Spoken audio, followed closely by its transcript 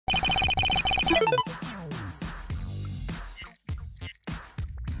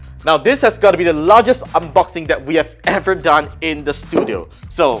Now this has got to be the largest unboxing that we have ever done in the studio.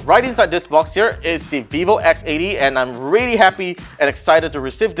 So right inside this box here is the Vivo X80, and I'm really happy and excited to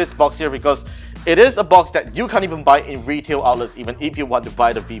receive this box here because it is a box that you can't even buy in retail outlets even if you want to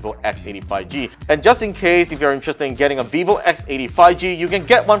buy the Vivo X80 5G. And just in case if you're interested in getting a Vivo X80 5G, you can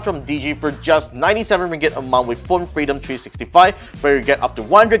get one from DG for just 97 ringgit a month with Phone Freedom 365, where you get up to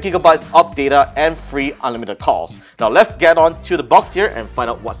 100 gigabytes of data and free unlimited calls. Now let's get on to the box here and find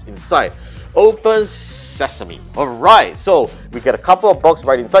out what's inside. Open sesame. Alright, so we get a couple of boxes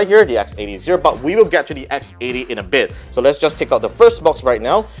right inside here. The X80 is here, but we will get to the X80 in a bit. So let's just take out the first box right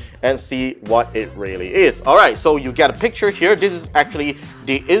now and see what it really is. Alright, so you get a picture here. This is actually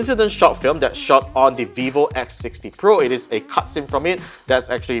the incident short film that's shot on the Vivo X60 Pro. It is a cutscene from it that's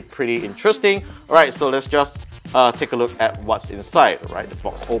actually pretty interesting. Alright, so let's just take a look at what's inside. Alright, the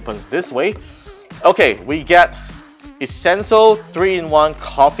box opens this way. Okay, we get Essential 3-in-1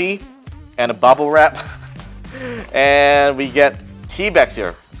 coffee and a bubble wrap. And we get tea bags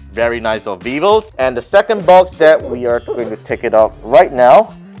here. Very nice of Vivo. And the second box that we are going to take it out right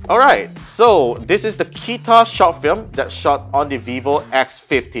now. Alright, so this is the Kita short film that's shot on the Vivo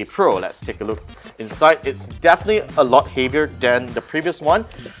X50 Pro. Let's take a look inside. It's definitely a lot heavier than the previous one.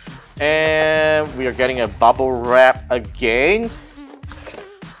 And we are getting a bubble wrap again.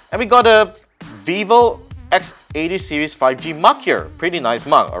 And we got a Vivo X80 series 5G mug here. Pretty nice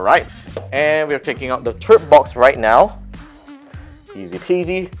mug, alright. And we're taking out the third box right now. Easy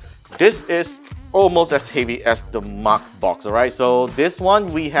peasy. This is almost as heavy as the mug box, alright. So this one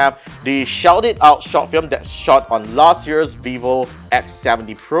we have the Shout It Out short film that's shot on last year's Vivo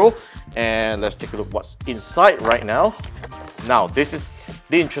X70 Pro. And let's take a look what's inside right now. Now this is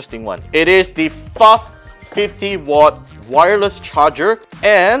the interesting one. It is the fast 50-watt wireless charger.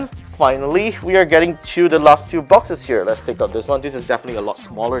 And finally, we are getting to the last two boxes here. Let's take out this one. This is definitely a lot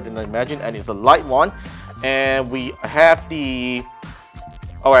smaller than I imagined, and it's a light one. And we have the...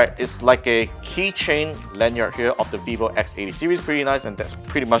 Alright, it's like a keychain lanyard here of the Vivo X80 series. Pretty nice, and that's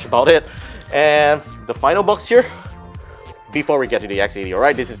pretty much about it. And the final box here, before we get to the X80,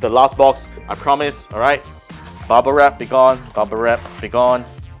 alright? This is the last box, I promise, alright? Bubble wrap, be gone. Bubble wrap, be gone.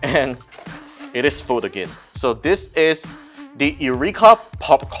 And it is food again. So this is the Eureka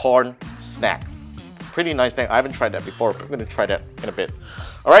popcorn snack. Pretty nice snack. I haven't tried that before, but I'm gonna try that in a bit.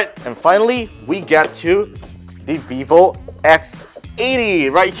 Alright, and finally we get to the Vivo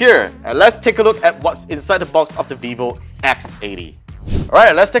X80 right here. And let's take a look at what's inside the box of the Vivo X80.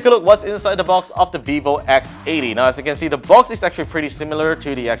 Alright, let's take a look what's inside the box of the Vivo X80. Now as you can see, the box is actually pretty similar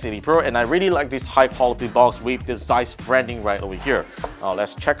to the X80 Pro, and I really like this high quality box with the Zeiss branding right over here. Now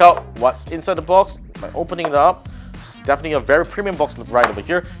let's check out what's inside the box by opening it up. It's definitely a very premium box right over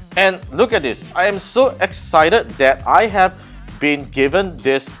here. And look at this. I am so excited that I have been given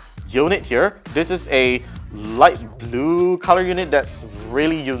this unit here. This is a light blue color unit that's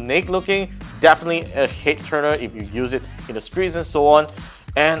really unique looking. Definitely a head turner if you use it in the streets and so on.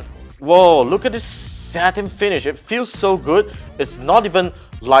 And whoa, look at this satin finish. It feels so good. It's not even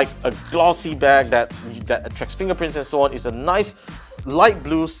like a glossy bag that attracts fingerprints and so on. It's a nice light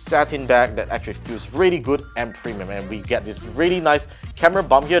blue satin bag that actually feels really good and premium. And we get this really nice camera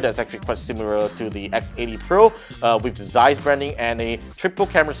bump here that's actually quite similar to the X80 Pro with the Zeiss branding and a triple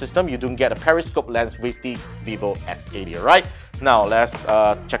camera system. You don't get a periscope lens with the Vivo X80, alright? Now let's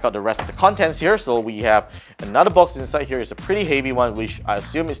check out the rest of the contents here. So we have another box inside here. It's a pretty heavy one, which I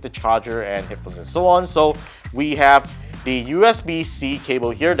assume is the charger and headphones and so on. So we have the USB-C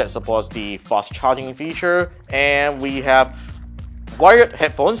cable here that supports the fast charging feature, and we have wired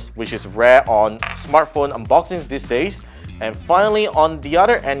headphones, which is rare on smartphone unboxings these days. And finally, on the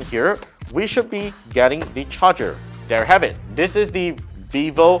other end here, we should be getting the charger. There you have it. This is the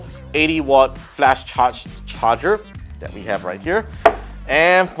Vivo 80-watt flash charge charger that we have right here.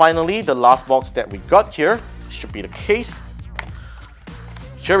 And finally, the last box that we got here should be the case.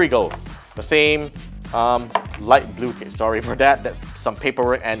 Here we go. The same light blue case. Sorry for that. That's some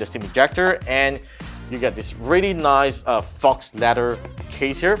paperwork and the SIM ejector. And you get this really nice fox leather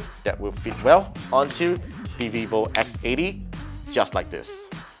case here that will fit well onto the Vivo X80, just like this.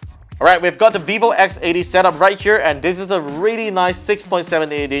 Alright, we've got the Vivo X80 set up right here, and this is a really nice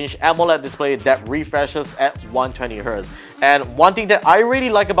 6.78-inch AMOLED display that refreshes at 120Hz. And one thing that I really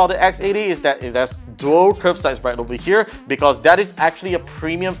like about the X80 is that it has dual curved sides right over here, because that is actually a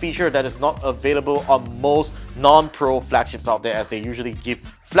premium feature that is not available on most non-Pro flagships out there, as they usually give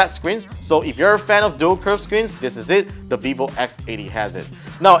flat screens. So if you're a fan of dual curved screens, this is it. The Vivo X80 has it.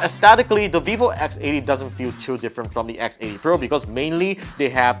 Now, aesthetically, the Vivo X80 doesn't feel too different from the X80 Pro because mainly they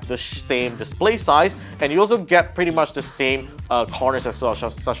have the same display size, and you also get pretty much the same corners as well,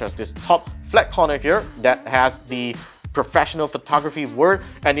 such as this top flat corner here that has the professional photography word,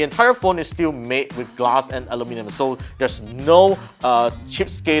 and the entire phone is still made with glass and aluminum, so there's no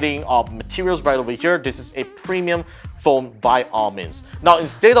cheapskating of materials right over here. This is a premium phone by all means. Now,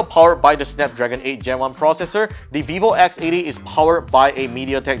 instead of powered by the Snapdragon 8 Gen 1 processor, the Vivo X80 is powered by a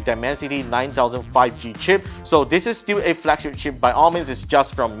MediaTek Dimensity 9000 5G chip. So this is still a flagship chip by all means. It's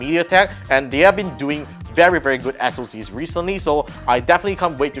just from MediaTek, and they have been doing very good SoCs recently, so I definitely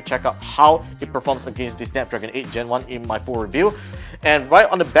can't wait to check out how it performs against the Snapdragon 8 Gen 1 in my full review. And right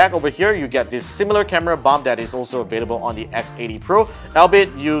on the back over here, you get this similar camera bump that is also available on the X80 Pro,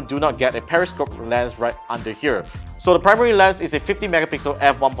 albeit you do not get a periscope lens right under here. So the primary lens is a 50 megapixel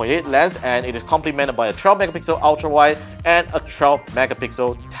f1.8 lens, and it is complemented by a 12 megapixel ultra wide and a 12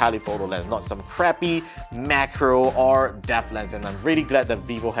 megapixel telephoto lens, not some crappy macro or depth lens. And I'm really glad that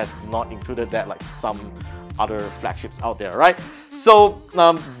Vivo has not included that like some other flagships out there, right? So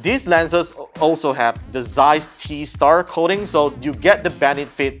these lenses also have the Zeiss T-Star coating, so you get the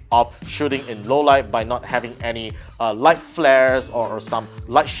benefit of shooting in low light by not having any light flares or some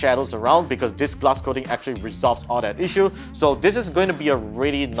light shadows around, because this glass coating actually resolves all that issue. So this is going to be a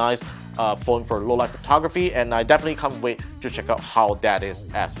really nice phone for low light photography, and I definitely can't wait to check out how that is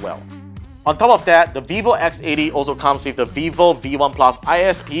as well. On top of that, the Vivo X80 also comes with the Vivo V1 Plus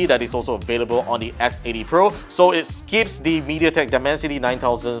ISP that is also available on the X80 Pro. So it skips the MediaTek Dimensity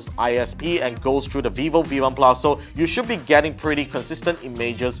 9000's ISP and goes through the Vivo V1 Plus. So you should be getting pretty consistent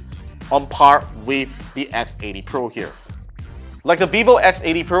images on par with the X80 Pro here. Like the Vivo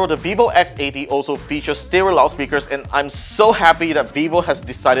X80 Pro, the Vivo X80 also features stereo loudspeakers, and I'm so happy that Vivo has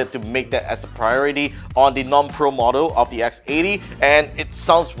decided to make that as a priority on the non-Pro model of the X80, and it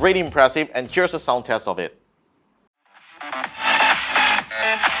sounds really impressive, and here's a sound test of it.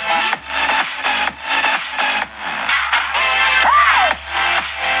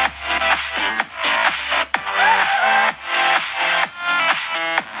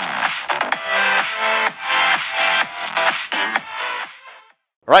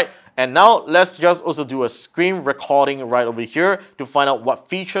 Right, and now let's just also do a screen recording right over here to find out what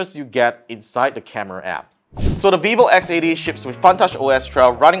features you get inside the camera app. So the Vivo X80 ships with FunTouch OS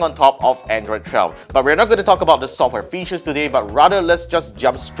 12 running on top of Android 12. But we're not going to talk about the software features today, but rather let's just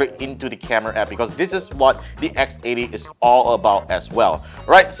jump straight into the camera app, because this is what the X80 is all about as well.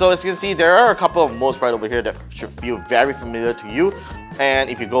 Right, so as you can see, there are a couple of modes right over here that should feel very familiar to you. And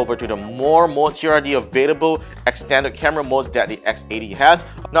if you go over to the more mode, here are the available extended camera modes that the X80 has.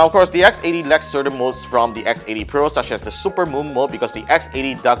 Now, of course, the X80 lacks certain modes from the X80 Pro, such as the Super Moon mode, because the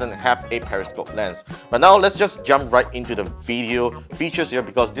X80 doesn't have a periscope lens. But now let's just jump right into the video features here,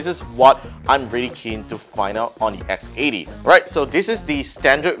 because this is what I'm really keen to find out on the X80. Right, so this is the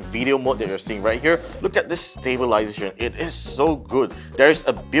standard video mode that you're seeing right here. Look at this stabilization. It is so good. There's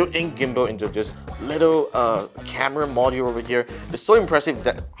a built-in gimbal into this little camera module over here. It's so impressive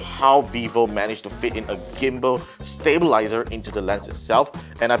that how Vivo managed to fit in a gimbal stabilizer into the lens itself,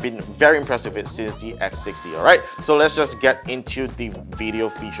 and I've been very impressed with it since the X60. Alright, so let's just get into the video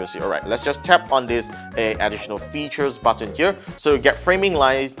features here. Alright, let's just tap on this additional features button here. So you get framing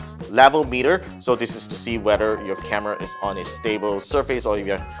lights, level meter, so this is to see whether your camera is on a stable surface or if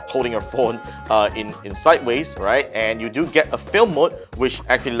you're holding your phone in sideways, right? And you do get a film mode, which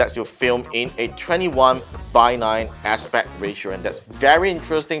actually lets you film in a 21:9 aspect ratio, and that's very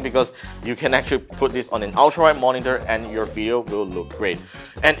interesting because you can actually put this on an ultra-wide monitor and your video will look great.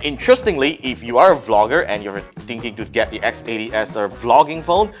 And interestingly, if you are a vlogger and you're thinking to get the X80 as a vlogging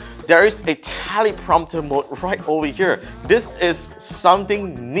phone, there is a teleprompter mode right over here. This is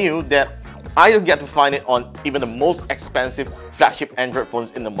something new that I don't get to find it on even the most expensive flagship Android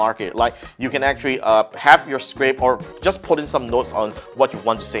phones in the market. Like, you can actually have your script or just put in some notes on what you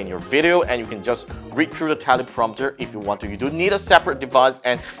want to say in your video, and you can just read through the teleprompter if you want to. You do need a separate device,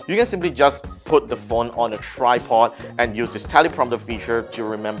 and you can simply just put the phone on a tripod and use this teleprompter feature to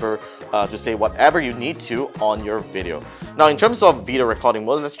remember to say whatever you need to on your video. Now, in terms of video recording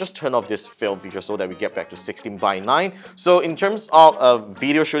mode, let's just turn off this film feature so that we get back to 16:9. So in terms of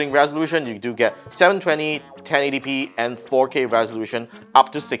video shooting resolution, you do get 720, 1080p and 4K resolution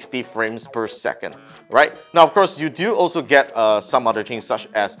up to 60 frames per second. Right, now of course you do also get some other things, such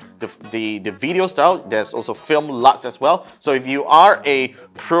as the video style. There's also film LUTs as well. So if you are a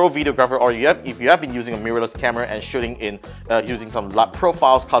pro videographer, or if you have been using a mirrorless camera and shooting in using some LUT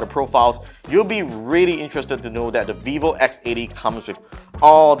profiles, color profiles, you'll be really interested to know that the Vivo X80 comes with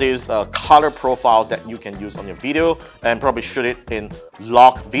all these color profiles that you can use on your video, and probably shoot it in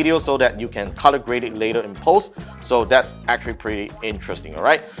log video so that you can color grade it later in post. So that's actually pretty interesting. All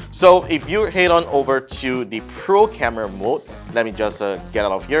right, so if you head on over to the pro camera mode, let me just get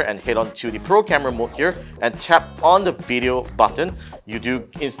out of here and head on to the pro camera mode here and tap on the video button. You do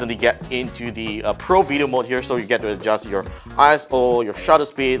instantly get into the pro video mode here, so you get to adjust your ISO, your shutter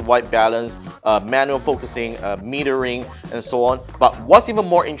speed, white balance, manual focusing, metering, and so on. But what's even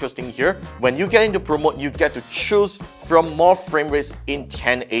more interesting here, when you get into pro mode, you get to choose from more frame rates in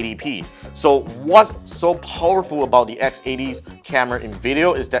 1080p. So what's so powerful about the X80's camera in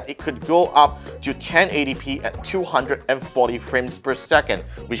video is that it could go up to 1080p at 240 frames per second,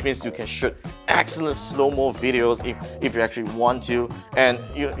 which means you can shoot excellent slow-mo videos if you actually want to. And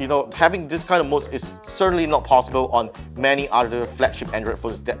you know, having this kind of mode is certainly not possible on many other flagship Android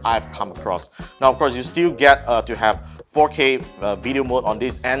phones that I've come across. Now, of course, you still get to have 4K video mode on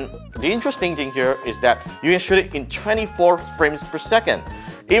this, and the interesting thing here is that you can shoot it in 24 frames per second.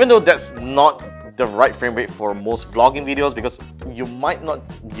 Even though that's not the right frame rate for most vlogging videos, because you might not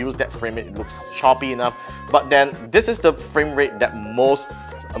use that frame rate, it looks choppy enough, but then this is the frame rate that most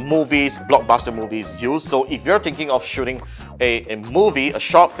movies, blockbuster movies use. So if you're thinking of shooting a movie, a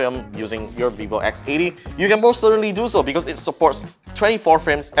short film using your Vivo X80, you can most certainly do so because it supports 24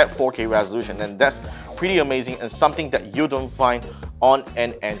 frames at 4K resolution, and that's pretty amazing and something that you don't find on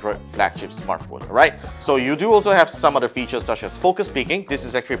an Android flagship smartphone, right? So you do also have some other features such as focus peaking. This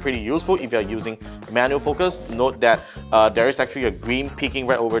is actually pretty useful if you're using manual focus. Note that there is actually a green peaking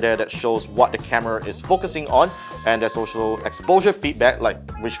right over there that shows what the camera is focusing on, and there's also exposure feedback,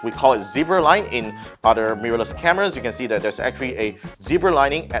 which we call it zebra line in other mirrorless cameras. You can see that there's actually a zebra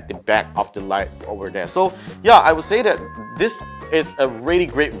lining at the back of the light over there. So yeah, I would say that this is a really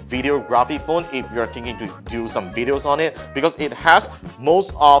great videography phone if you're thinking to do some videos on it, because it has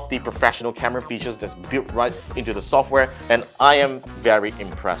most of the professional camera features that's built right into the software, and I am very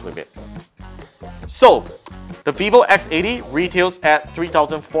impressed with it. So the Vivo X80 retails at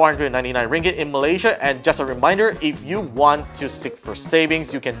 3,499 ringgit in Malaysia, and just a reminder, if you want to seek for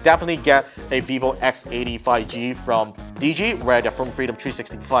savings, you can definitely get a Vivo X80 5G from DG, where their Phone Freedom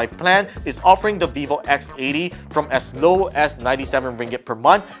 365 plan is offering the Vivo X80 from as low as 97 ringgit per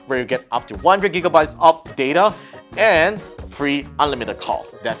month, where you get up to 100 gigabytes of data and free unlimited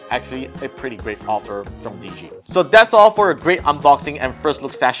calls. That's actually a pretty great offer from DG. So that's all for a great unboxing and first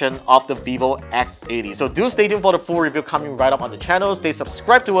look session of the Vivo X80. So do stay tuned for the full review coming right up on the channel. Stay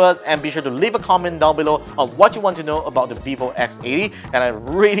subscribed to us and be sure to leave a comment down below on what you want to know about the Vivo X80. And I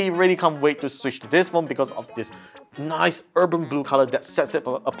really can't wait to switch to this one because of this nice urban blue color that sets it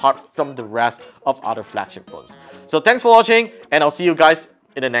apart from the rest of other flagship phones. So thanks for watching, and I'll see you guys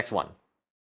in the next one.